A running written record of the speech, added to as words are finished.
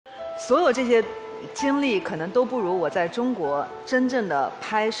所有这些经历可能都不如我在中国真正的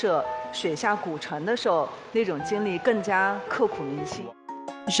拍摄水下古城的时候那种经历更加刻骨铭心。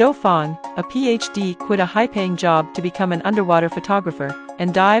Zhou Fang, a Ph.D., quit a high-paying job to become an underwater photographer,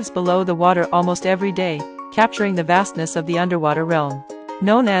 and dives below the water almost every day, capturing the vastness of the underwater realm.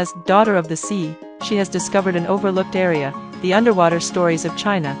 Known as Daughter of the Sea, she has discovered an overlooked area, the underwater stories of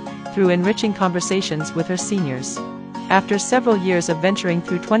China, through enriching conversations with her seniors. After several years of venturing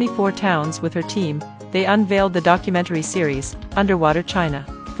through 24 towns with her team, they unveiled the documentary series, Underwater China.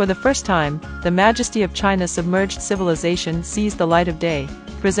 For the first time, the majesty of China's submerged civilization sees the light of day,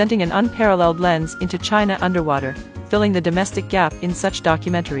 presenting an unparalleled lens into China underwater, filling the domestic gap in such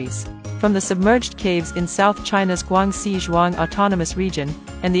documentaries. From the submerged caves in South China's Guangxi Zhuang Autonomous Region,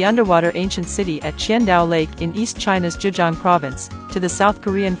 and the underwater ancient city at Qiandao Lake in East China's Zhejiang Province, to the South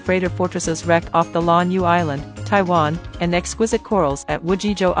Korean freighter fortress's wreck off the Lanyu Island, Taiwan, and exquisite corals at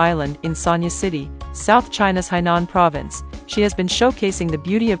Wujizhou Island in Sanya City, South China's Hainan Province, she has been showcasing the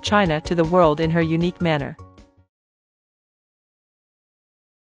beauty of China to the world in her unique manner.